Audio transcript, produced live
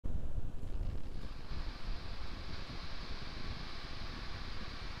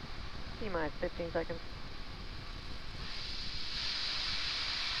T-minus 15 seconds.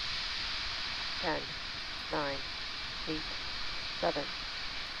 10, 9, 8, 7,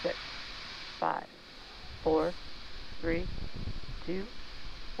 6, 5, 4, 3, 2,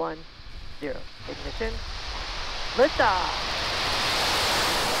 1, 0. Ignition. Liftoff!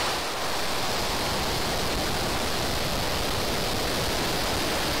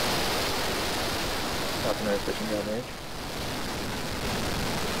 Falcon 9 pushing down range.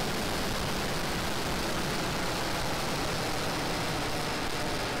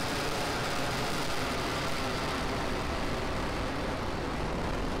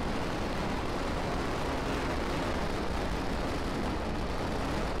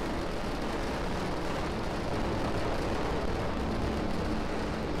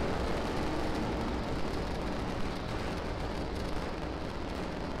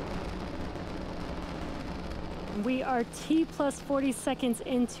 We are T plus 40 seconds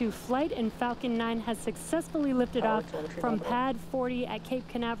into flight, and Falcon 9 has successfully lifted off from Pad 40 at Cape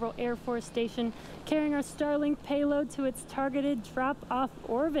Canaveral Air Force Station, carrying our Starlink payload to its targeted drop-off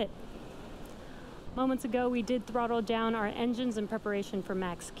orbit. Moments ago, we did throttle down our engines in preparation for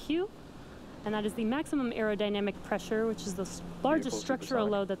Max Q, and that is the maximum aerodynamic pressure, which is the largest structural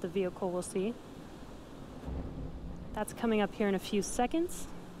load that the vehicle will see. That's coming up here in a few seconds.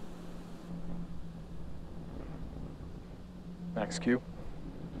 Max Q.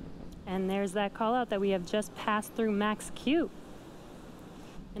 And there's that call out that we have just passed through Max Q.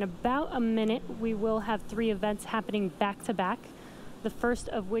 In about a minute, we will have 3 events happening back to back. The first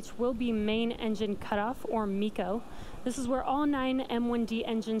of which will be main engine cutoff, or MECO. This is where all 9 M1D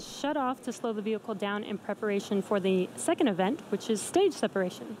engines shut off to slow the vehicle down in preparation for the second event, which is stage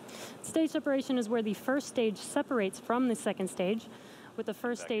separation. Stage separation is where the first stage separates from the second stage, with the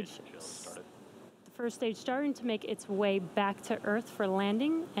first stage starting to make its way back to Earth for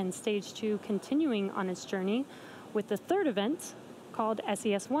landing, and stage 2 continuing on its journey, with the third event called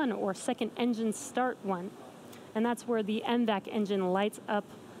SES-1, or Second Engine Start 1. And that's where the MVAC engine lights up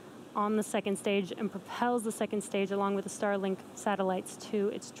on the second stage and propels the second stage along with the Starlink satellites to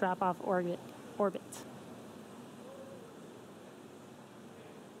its drop-off orbit.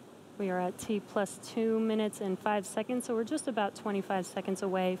 We are at T plus 2 minutes and 5 seconds, so we're just about 25 seconds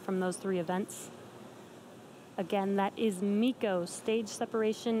away from those 3 events. Again, that is MECO, stage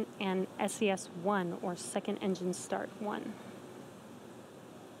separation, and SES-1, or Second Engine Start 1.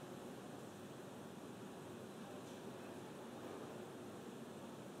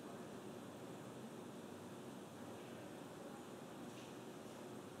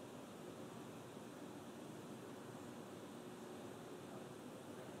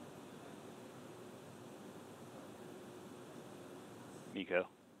 MECO.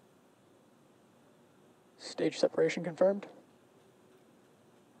 Stage separation confirmed.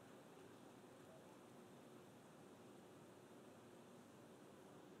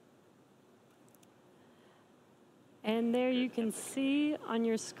 And there you can see on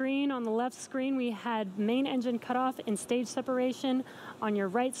your screen, on the left screen, we had main engine cutoff and stage separation. On your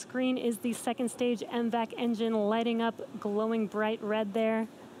right screen is the second stage MVAC engine lighting up, glowing bright red there.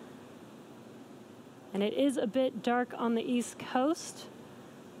 And it is a bit dark on the East Coast,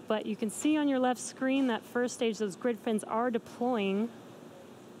 but you can see on your left screen that first stage, those grid fins are deploying.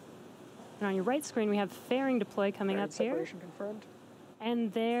 And on your right screen, we have fairing deploy coming up here. Separation confirmed.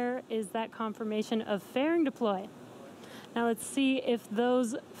 And there is that confirmation of fairing deploy. Now let's see if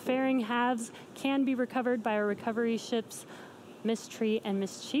those fairing halves can be recovered by our recovery ships, Mystery and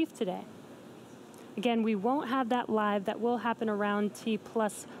Mischief today. Again, we won't have that live. That will happen around T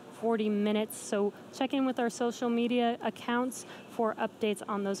plus 40 minutes, so check in with our social media accounts for updates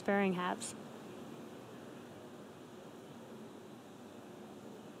on those fairing halves.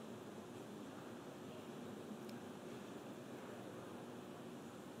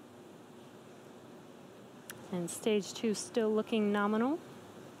 And stage 2 still looking nominal.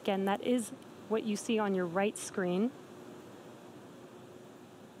 Again, that is what you see on your right screen.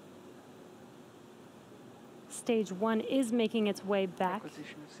 Stage 1 is making its way back.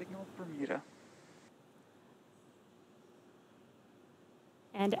 Acquisition of signal, Bermuda.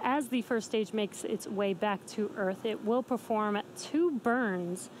 And as the first stage makes its way back to Earth, it will perform 2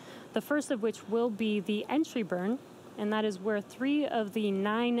 burns, the first of which will be the entry burn, and that is where 3 of the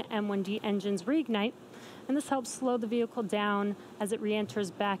 9 M1D engines reignite, and this helps slow the vehicle down as it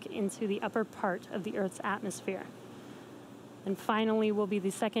re-enters back into the upper part of the Earth's atmosphere. And finally will be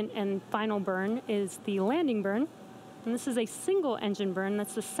the second and final burn is the landing burn. And this is a single engine burn.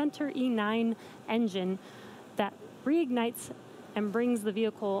 That's the Center E9 engine that reignites and brings the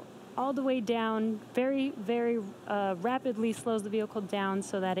vehicle all the way down, very, very rapidly slows the vehicle down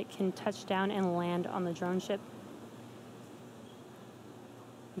so that it can touch down and land on the drone ship.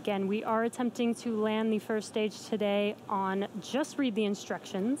 Again, we are attempting to land the first stage today on Just Read the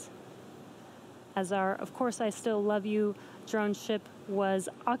Instructions, as our Of Course I Still Love You drone ship was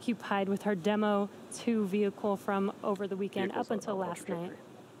occupied with our Demo 2 vehicle from over the weekend up until last night.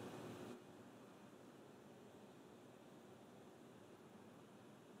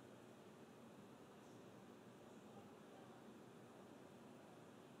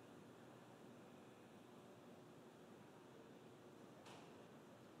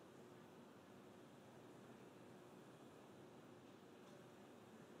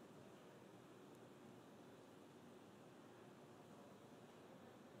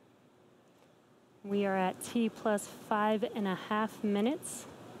 We are at T plus 5.5 minutes.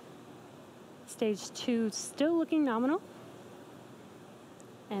 Stage 2 still looking nominal.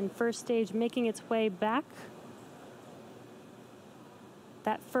 And first stage making its way back.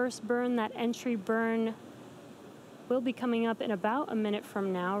 That first burn, that entry burn, will be coming up in about a minute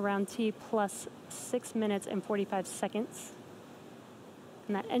from now, around T plus 6 minutes and 45 seconds.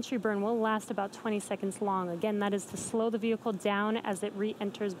 And that entry burn will last about 20 seconds long. Again, that is to slow the vehicle down as it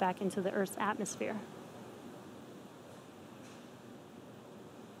re-enters back into the Earth's atmosphere.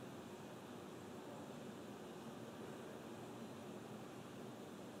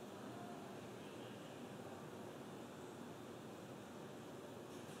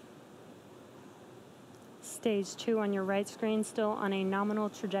 Stage 2 on your right screen, still on a nominal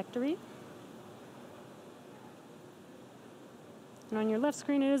trajectory. And on your left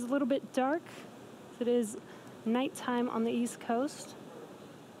screen, it is a little bit dark. It is nighttime on the East Coast,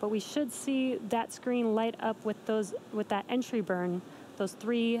 but we should see that screen light up with that entry burn, those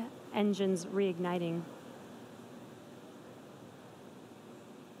 3 engines reigniting.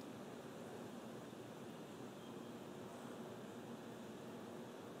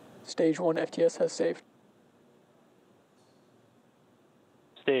 Stage 1 FTS has saved.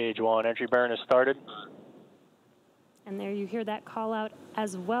 Stage 1 entry burn has started. And there you hear that call out,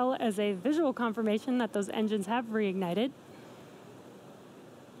 as well as a visual confirmation that those engines have reignited.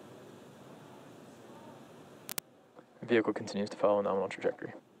 The vehicle continues to follow a nominal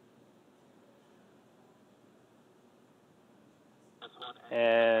trajectory.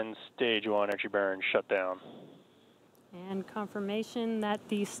 And stage 1 entry burn shut down. And confirmation that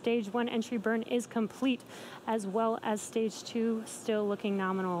the stage 1 entry burn is complete, as well as stage 2 still looking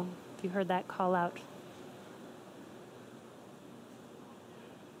nominal. You heard that call out.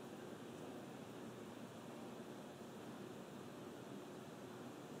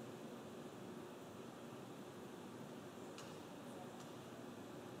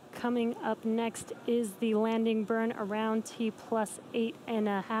 Coming up next is the landing burn around T plus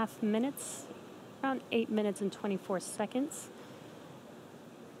 8.5 minutes, around 8 minutes and 24 seconds.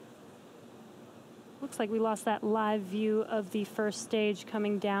 Looks like we lost that live view of the first stage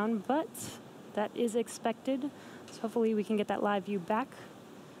coming down, but that is expected. So hopefully we can get that live view back.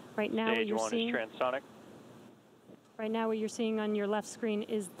 Right now, stage 1 is transonic. Right now, what you're seeing on your left screen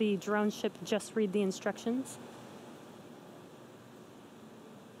is the drone ship Just Read the Instructions.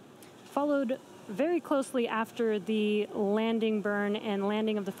 Followed very closely after the landing burn and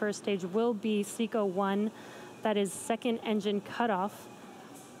landing of the first stage will be SECO 1, that is second engine cutoff,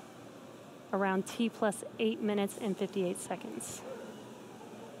 around T plus 8 minutes and 58 seconds.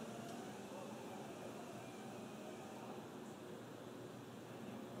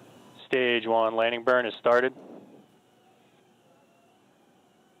 Stage 1 landing burn has started.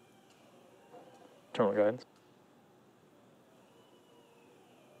 Terminal guidance.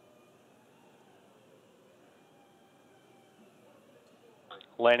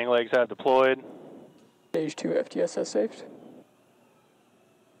 Landing legs have deployed. Stage 2 FTS has saved.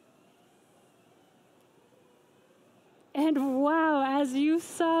 And wow, as you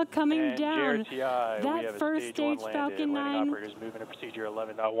saw coming and down, JRTI, that first stage Falcon 9. Operators moving to procedure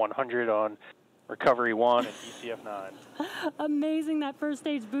 11.100 on Recovery 1 and ECF 9. Amazing, that first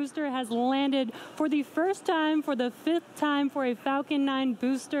stage booster has landed for the first time, for the 5th time for a Falcon 9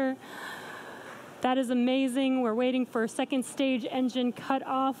 booster. That is amazing. We're waiting for second stage engine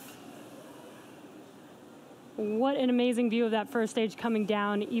cutoff. What an amazing view of that first stage coming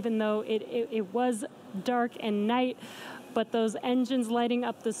down, even though it was dark and night, but those engines lighting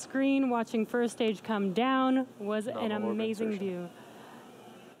up the screen, watching first stage come down, was an amazing view.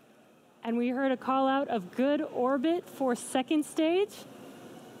 And we heard a call out of good orbit for second stage.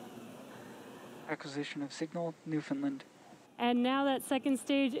 Acquisition of signal, Newfoundland. And now that second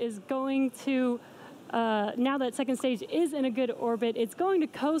stage is going to now that second stage is in a good orbit, it's going to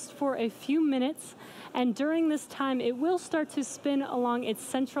coast for a few minutes, and during this time it will start to spin along its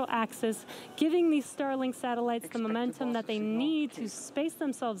central axis, giving these Starlink satellites the momentum that they need to space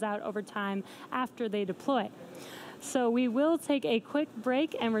themselves out over time after they deploy. So we will take a quick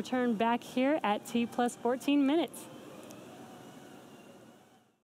break and return back here at T plus 14 minutes.